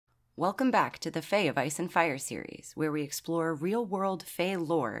Welcome back to the Fae of Ice and Fire series, where we explore real-world Fae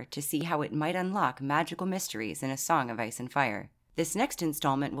lore to see how it might unlock magical mysteries in A Song of Ice and Fire. This next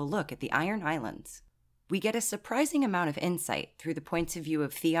installment will look at the Iron Islands. We get a surprising amount of insight through the points of view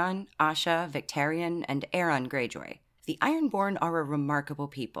of Theon, Asha, Victorian, and Aeron Greyjoy. The Ironborn are a remarkable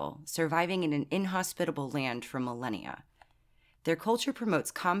people, surviving in an inhospitable land for millennia. Their culture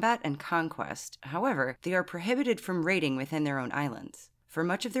promotes combat and conquest. However, they are prohibited from raiding within their own islands. For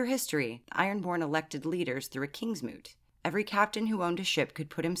much of their history, the Ironborn elected leaders through a king's moot. Every captain who owned a ship could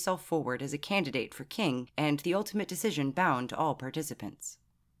put himself forward as a candidate for king, and the ultimate decision bound all participants.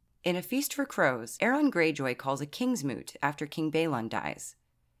 In A Feast for Crows, Aeron Greyjoy calls a king's moot after King Balon dies.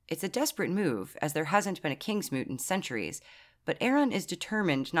 It's a desperate move, as there hasn't been a king's moot in centuries, but Aeron is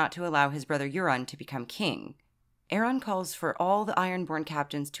determined not to allow his brother Euron to become king. Aeron calls for all the Ironborn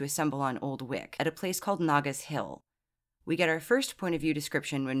captains to assemble on Old Wick, at a place called Nagga's Hill. We get our first point of view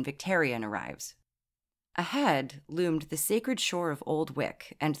description when Victorian arrives. Ahead loomed the sacred shore of Old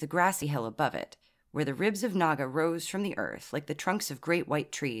Wick and the grassy hill above it, where the ribs of Nagga rose from the earth like the trunks of great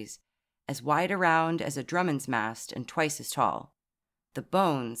white trees, as wide around as a drummond's mast and twice as tall. The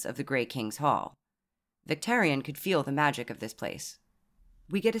bones of the Grey King's Hall. Victorian could feel the magic of this place.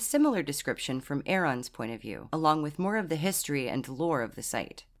 We get a similar description from Aeron's point of view, along with more of the history and lore of the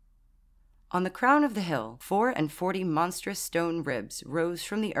site. On the crown of the hill, 44 monstrous stone ribs rose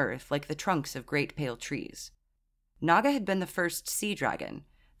from the earth like the trunks of great pale trees. Nagga had been the first sea dragon,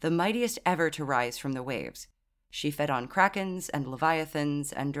 the mightiest ever to rise from the waves. She fed on krakens and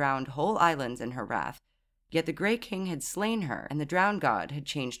leviathans and drowned whole islands in her wrath, yet the Grey King had slain her and the drowned god had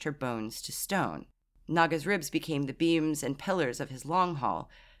changed her bones to stone. Nagga's ribs became the beams and pillars of his long hall,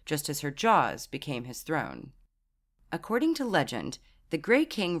 just as her jaws became his throne. According to legend, the Grey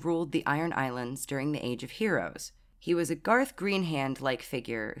King ruled the Iron Islands during the Age of Heroes. He was a Garth Greenhand-like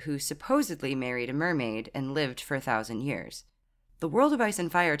figure who supposedly married a mermaid and lived for 1,000 years. The World of Ice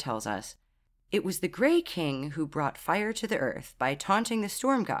and Fire tells us, "It was the Grey King who brought fire to the earth by taunting the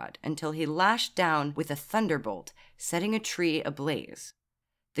storm god until he lashed down with a thunderbolt, setting a tree ablaze.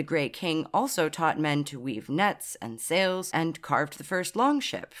 The Grey King also taught men to weave nets and sails and carved the first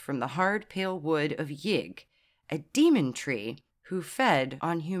longship from the hard, pale wood of Yig, a demon tree who fed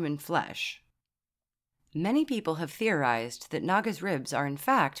on human flesh." Many people have theorized that Nagga's ribs are in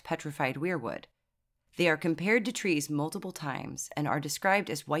fact petrified weirwood. They are compared to trees multiple times and are described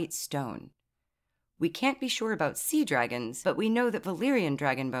as white stone. We can't be sure about sea dragons, but we know that Valyrian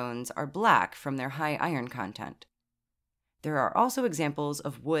dragon bones are black from their high iron content. There are also examples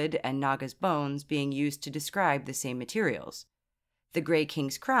of wood and Nagga's bones being used to describe the same materials. The Grey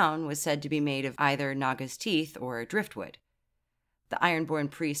King's crown was said to be made of either Nagga's teeth or driftwood. The Ironborn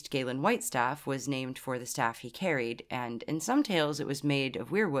priest Galen Whitestaff was named for the staff he carried, and in some tales it was made of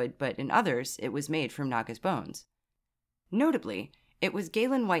weirwood, but in others it was made from Nagga's bones. Notably, it was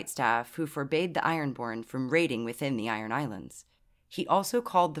Galen Whitestaff who forbade the Ironborn from raiding within the Iron Islands. He also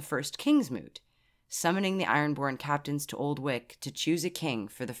called the first King's Moot, summoning the Ironborn captains to Old Wick to choose a king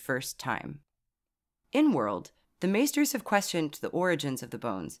for the first time. In-world, the Maesters have questioned the origins of the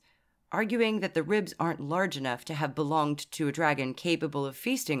bones, arguing that the ribs aren't large enough to have belonged to a dragon capable of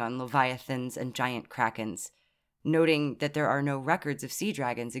feasting on leviathans and giant krakens, noting that there are no records of sea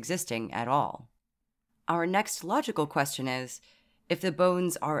dragons existing at all. Our next logical question is, if the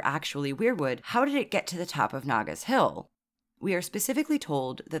bones are actually weirwood, how did it get to the top of Nagga's Hill? We are specifically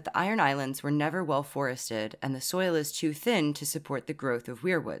told that the Iron Islands were never well forested and the soil is too thin to support the growth of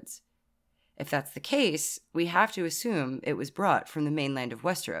weirwoods. If that's the case, we have to assume it was brought from the mainland of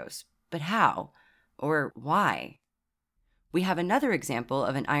Westeros. But how? Or why? We have another example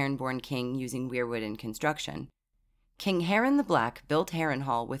of an Ironborn king using weirwood in construction. King Aeron the Black built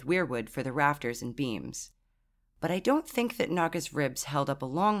Harrenhal with weirwood for the rafters and beams. But I don't think that Nagga's ribs held up a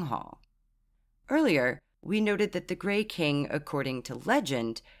long haul. Earlier, we noted that the Grey King, according to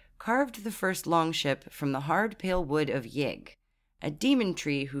legend, carved the first longship from the hard pale wood of Yig, a demon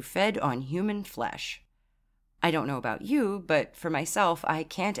tree who fed on human flesh. I don't know about you, but for myself, I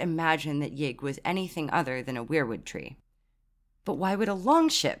can't imagine that Yig was anything other than a weirwood tree. But why would a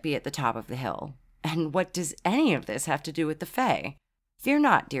longship be at the top of the hill? And what does any of this have to do with the Fae? Fear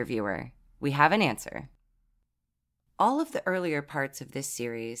not, dear viewer, we have an answer. All of the earlier parts of this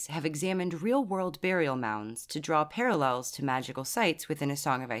series have examined real-world burial mounds to draw parallels to magical sites within A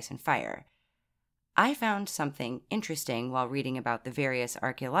Song of Ice and Fire. I found something interesting while reading about the various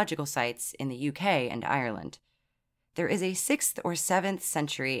archaeological sites in the UK and Ireland. There is a 6th or 7th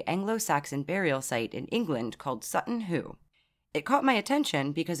century Anglo-Saxon burial site in England called Sutton Hoo. It caught my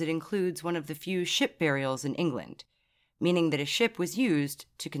attention because it includes one of the few ship burials in England. meaning that a ship was used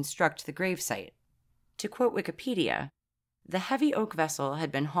to construct the gravesite. To quote Wikipedia, the heavy oak vessel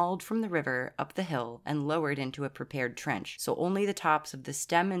had been hauled from the river up the hill and lowered into a prepared trench, so only the tops of the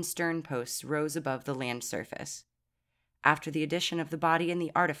stem and stern posts rose above the land surface. After the addition of the body and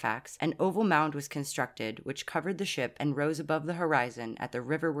the artifacts, an oval mound was constructed which covered the ship and rose above the horizon at the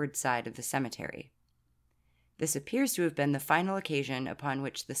riverward side of the cemetery. This appears to have been the final occasion upon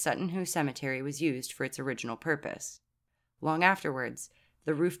which the Sutton Hoo cemetery was used for its original purpose. Long afterwards,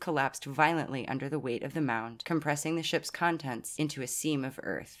 the roof collapsed violently under the weight of the mound, compressing the ship's contents into a seam of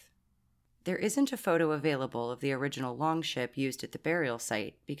earth. There isn't a photo available of the original longship used at the burial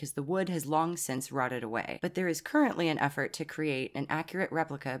site because the wood has long since rotted away, but there is currently an effort to create an accurate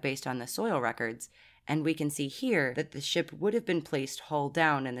replica based on the soil records, and we can see here that the ship would have been placed hull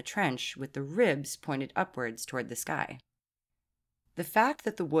down in the trench with the ribs pointed upwards toward the sky. The fact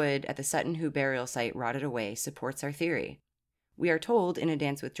that the wood at the Sutton Hoo burial site rotted away supports our theory. We are told in A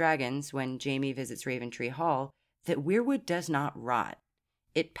Dance with Dragons, when Jaime visits Raventree Hall, that weirwood does not rot.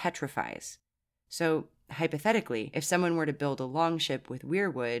 It petrifies. So, hypothetically, if someone were to build a longship with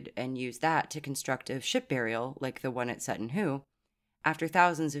weirwood and use that to construct a ship burial like the one at Sutton Hoo, after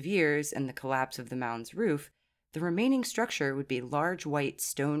thousands of years and the collapse of the mound's roof, the remaining structure would be large white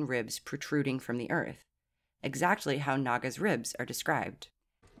stone ribs protruding from the earth, exactly how Nagga's ribs are described.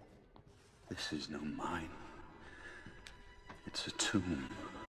 This is no mine. It's a tomb.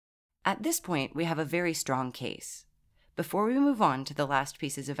 At this point, we have a very strong case. Before we move on to the last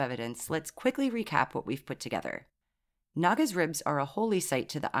pieces of evidence, let's quickly recap what we've put together. Nagga's ribs are a holy site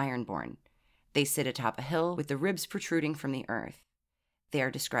to the Ironborn. They sit atop a hill with the ribs protruding from the earth. They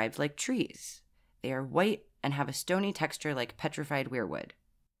are described like trees. They are white and have a stony texture like petrified weirwood.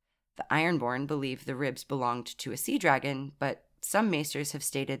 The Ironborn believe the ribs belonged to a sea dragon, but some maesters have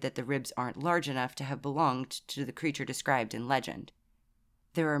stated that the ribs aren't large enough to have belonged to the creature described in legend.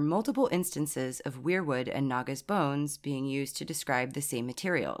 There are multiple instances of weirwood and Nagga's bones being used to describe the same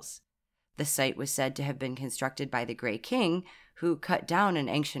materials. The site was said to have been constructed by the Grey King, who cut down an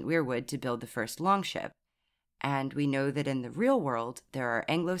ancient weirwood to build the first longship. And we know that in the real world, there are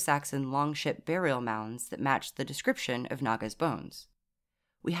Anglo-Saxon longship burial mounds that match the description of Nagga's bones.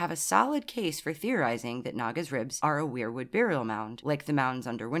 We have a solid case for theorizing that Nagga's ribs are a weirwood burial mound, like the mounds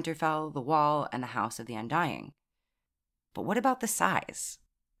under Winterfell, The Wall, and the House of the Undying. But what about the size?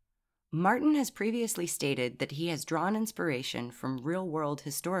 Martin has previously stated that he has drawn inspiration from real-world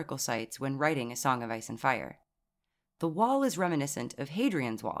historical sites when writing A Song of Ice and Fire. The Wall is reminiscent of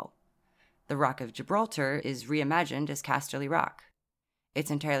Hadrian's Wall. The Rock of Gibraltar is reimagined as Casterly Rock.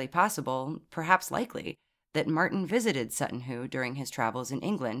 It's entirely possible, perhaps likely, that Martin visited Sutton Hoo during his travels in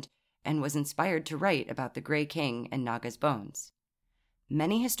England and was inspired to write about the Grey King and Nagga's bones.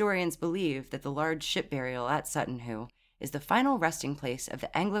 Many historians believe that the large ship burial at Sutton Hoo is the final resting place of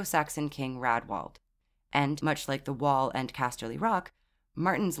the Anglo-Saxon king Radwald, and much like the Wall and Casterly Rock,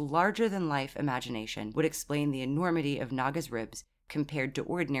 Martin's larger-than-life imagination would explain the enormity of Nagga's ribs compared to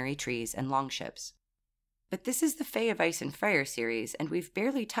ordinary trees and longships. But this is the Fae of Ice and Fire series, and we've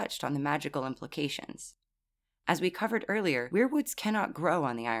barely touched on the magical implications. As we covered earlier, weirwoods cannot grow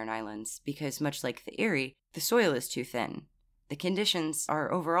on the Iron Islands because, much like the Eyrie, the soil is too thin. The conditions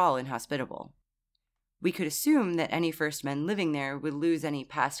are overall inhospitable. We could assume that any first men living there would lose any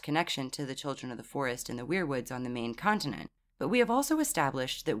past connection to the children of the forest and the weirwoods on the main continent, but we have also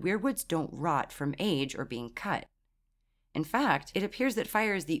established that weirwoods don't rot from age or being cut. In fact, it appears that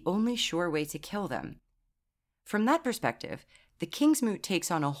fire is the only sure way to kill them. From that perspective, the Kingsmoot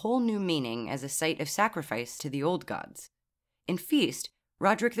takes on a whole new meaning as a site of sacrifice to the old gods. In Feast,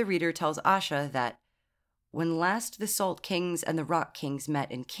 Roderick the Reader tells Asha that, when last the Salt Kings and the Rock Kings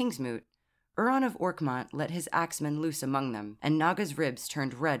met in Kingsmoot, Euron of Orkmont let his axemen loose among them, and Nagga's ribs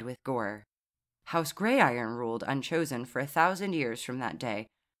turned red with gore. House Greyiron ruled unchosen for 1,000 years from that day,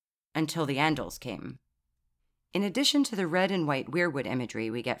 until the Andals came. In addition to the red and white weirwood imagery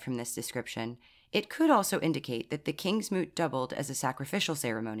we get from this description, it could also indicate that the Kingsmoot doubled as a sacrificial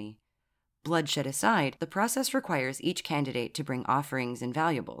ceremony. Bloodshed aside, the process requires each candidate to bring offerings and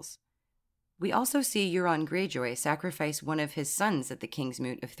valuables. We also see Aeron Greyjoy sacrifice one of his sons at the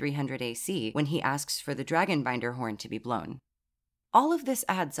Kingsmoot of 300 AC when he asks for the Dragonbinder horn to be blown. All of this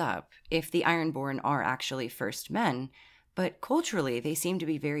adds up if the Ironborn are actually first men, but culturally they seem to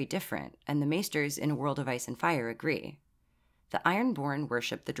be very different, and the maesters in A World of Ice and Fire agree. The Ironborn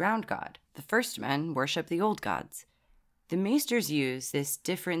worship the drowned god, the first men worship the old gods. The maesters use this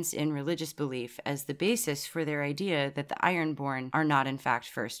difference in religious belief as the basis for their idea that the Ironborn are not in fact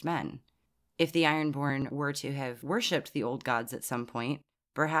first men. If the Ironborn were to have worshipped the old gods at some point,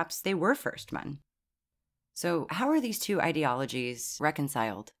 perhaps they were first men. So how are these two ideologies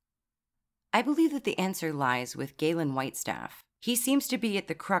reconciled? I believe that the answer lies with Galen Whitestaff. He seems to be at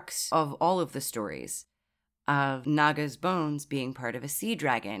the crux of all of the stories, of Nagga's bones being part of a sea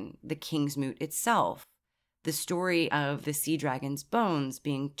dragon, the Kingsmoot itself, the story of the sea dragon's bones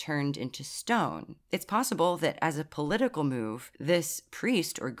being turned into stone. It's possible that as a political move, this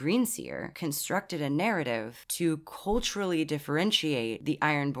priest or greenseer constructed a narrative to culturally differentiate the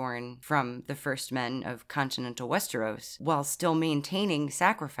Ironborn from the first men of continental Westeros, while still maintaining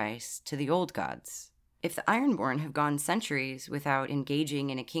sacrifice to the old gods. If the Ironborn have gone centuries without engaging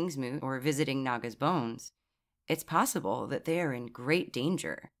in a Kingsmoot or visiting Nagga's bones, it's possible that they are in great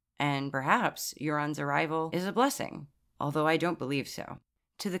danger. And perhaps Euron's arrival is a blessing, although I don't believe so.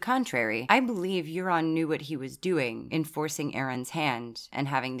 To the contrary, I believe Euron knew what he was doing in forcing Aeron's hand and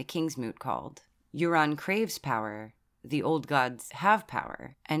having the Kingsmoot called. Euron craves power, the old gods have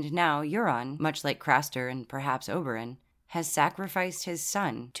power, and now Euron, much like Craster and perhaps Oberyn, has sacrificed his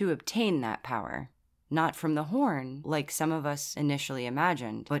son to obtain that power. Not from the Horn, like some of us initially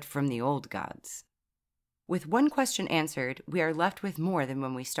imagined, but from the old gods. With one question answered, we are left with more than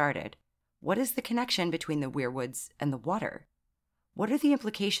when we started. What is the connection between the weirwoods and the water? What are the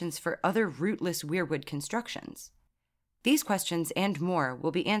implications for other rootless weirwood constructions? These questions and more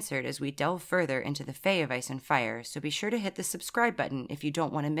will be answered as we delve further into the Fae of Ice and Fire, so be sure to hit the subscribe button if you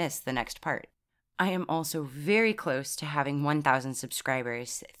don't want to miss the next part. I am also very close to having 1,000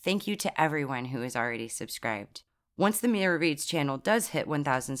 subscribers. Thank you to everyone who is already subscribed. Once the Mirror Reads channel does hit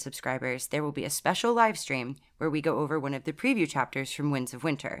 1,000 subscribers, there will be a special live stream where we go over one of the preview chapters from Winds of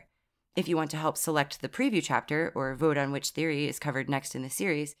Winter. If you want to help select the preview chapter or vote on which theory is covered next in the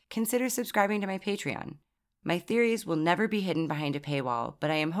series, consider subscribing to my Patreon. My theories will never be hidden behind a paywall, but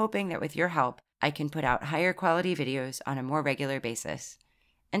I am hoping that with your help, I can put out higher quality videos on a more regular basis.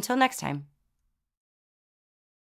 Until next time.